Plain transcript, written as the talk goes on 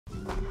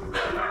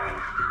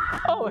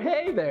Oh,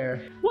 hey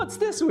there. What's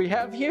this we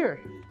have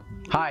here?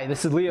 Hi,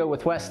 this is Leo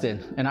with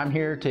Weston, and I'm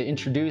here to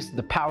introduce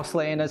the pow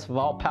slayingest of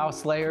all pow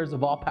slayers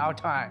of all pow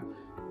time,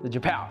 the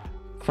Japow.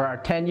 For our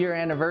 10-year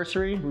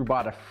anniversary, we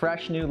brought a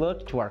fresh new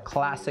look to our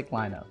classic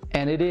lineup,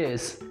 and it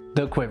is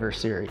the Quiver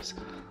series.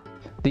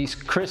 These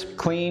crisp,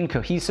 clean,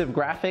 cohesive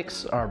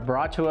graphics are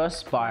brought to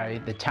us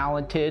by the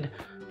talented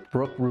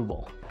Brooke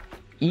Rubel.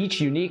 Each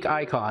unique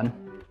icon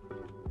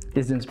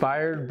is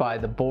inspired by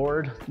the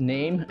board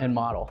name and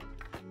model.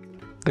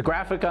 The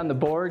graphic on the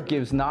board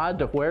gives nod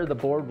to where the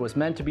board was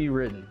meant to be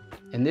ridden.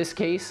 In this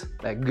case,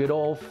 that good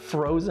old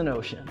frozen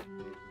ocean.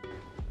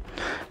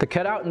 The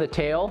cutout in the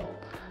tail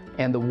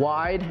and the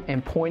wide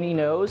and pointy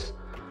nose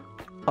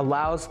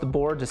allows the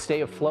board to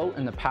stay afloat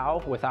in the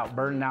pow without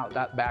burning out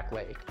that back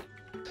leg.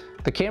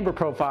 The camber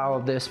profile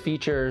of this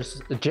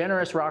features a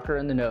generous rocker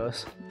in the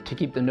nose to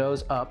keep the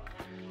nose up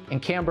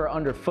and camber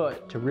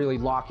underfoot to really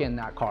lock in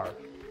that carve.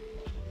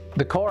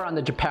 The core on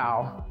the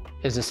Japow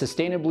is a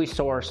sustainably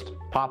sourced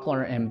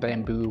poplar and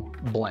bamboo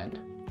blend,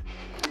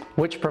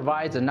 which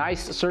provides a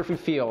nice surfy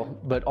feel,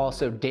 but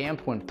also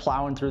damp when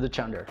plowing through the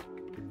chunder.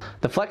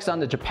 The flex on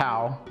the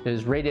Japow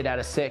is rated at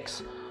a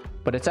 6,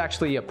 but it's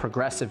actually a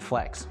progressive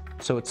flex.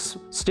 So it's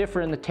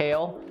stiffer in the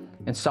tail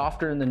and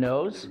softer in the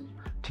nose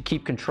to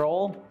keep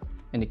control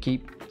and to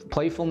keep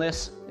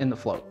playfulness in the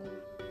float.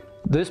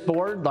 This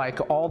board,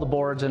 like all the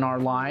boards in our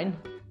line,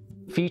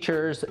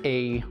 features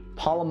a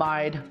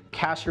polyamide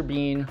castor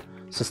bean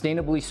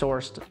sustainably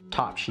sourced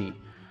top sheet.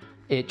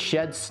 It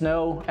sheds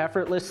snow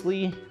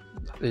effortlessly,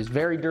 is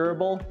very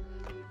durable,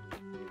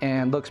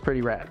 and looks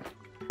pretty rad.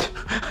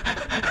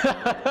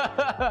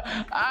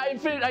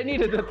 I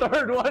needed the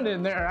third one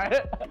in there,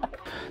 right?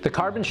 The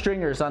carbon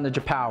stringers on the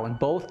Japow in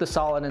both the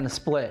solid and the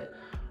split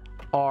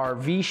are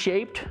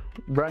V-shaped,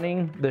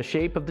 running the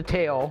shape of the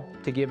tail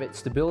to give it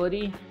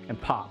stability and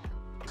pop.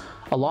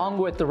 Along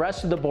with the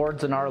rest of the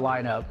boards in our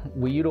lineup,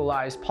 we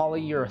utilize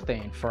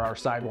polyurethane for our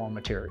sidewall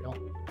material.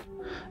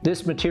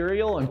 This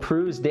material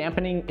improves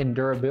dampening and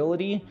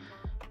durability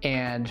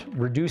and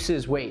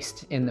reduces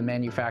waste in the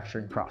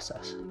manufacturing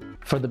process.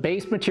 For the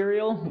base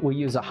material, we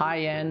use a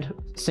high-end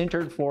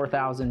Sintered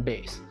 4000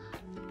 base.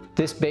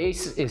 This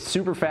base is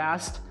super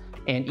fast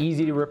and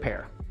easy to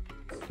repair.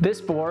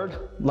 This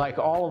board, like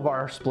all of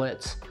our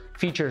splits,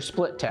 features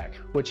split tech,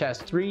 which has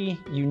 3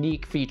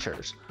 unique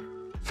features.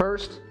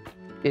 First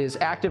is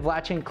active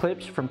latching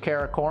clips from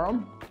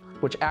Karakoram,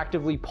 which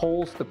actively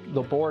pulls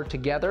the board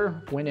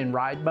together when in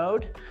ride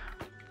mode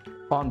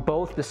on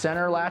both the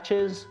center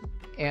latches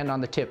and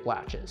on the tip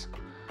latches.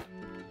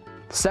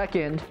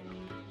 Second,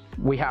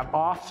 we have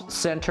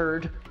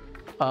off-centered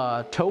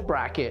toe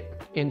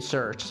bracket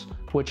inserts,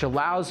 which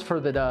allows for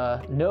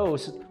the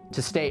nose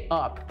to stay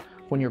up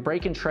when you're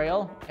breaking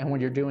trail and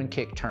when you're doing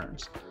kick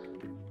turns.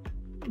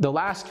 The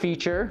last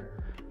feature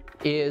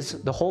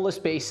is the holeless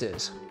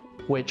bases,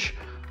 which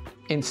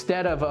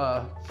instead of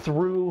a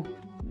through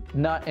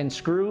nut and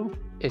screw,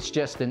 it's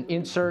just an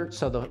insert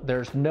so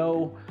there's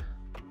no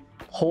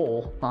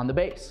hole on the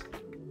base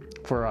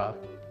for a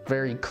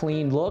very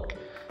clean look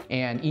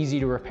and easy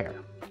to repair.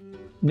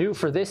 New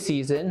for this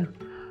season,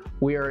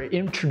 we are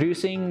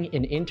introducing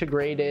an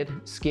integrated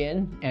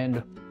skin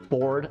and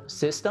board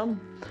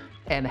system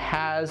and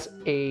has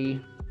a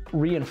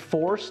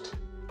reinforced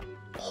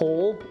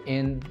hole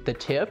in the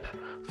tip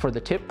for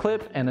the tip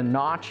clip and a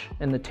notch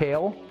in the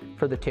tail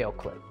for the tail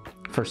clip,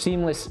 for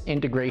seamless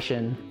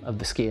integration of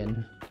the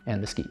skin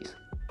and the skis.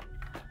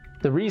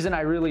 The reason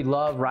I really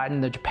love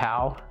riding the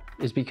Japow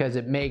is because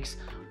it makes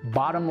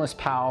bottomless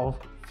pow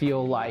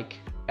feel like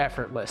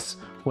effortless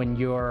when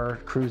you're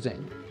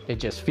cruising. It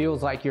just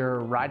feels like you're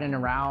riding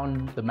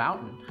around the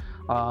mountain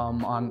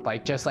on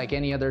just like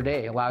any other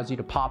day. It allows you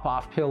to pop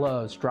off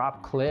pillows,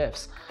 drop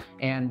cliffs,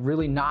 and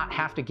really not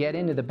have to get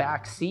into the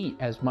back seat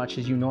as much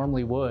as you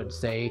normally would,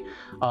 say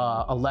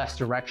a less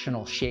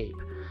directional shape.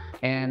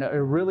 And it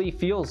really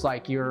feels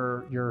like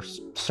you're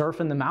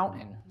surfing the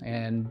mountain.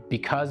 And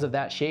because of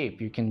that shape,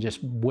 you can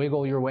just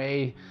wiggle your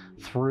way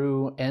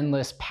through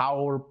endless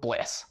power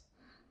bliss.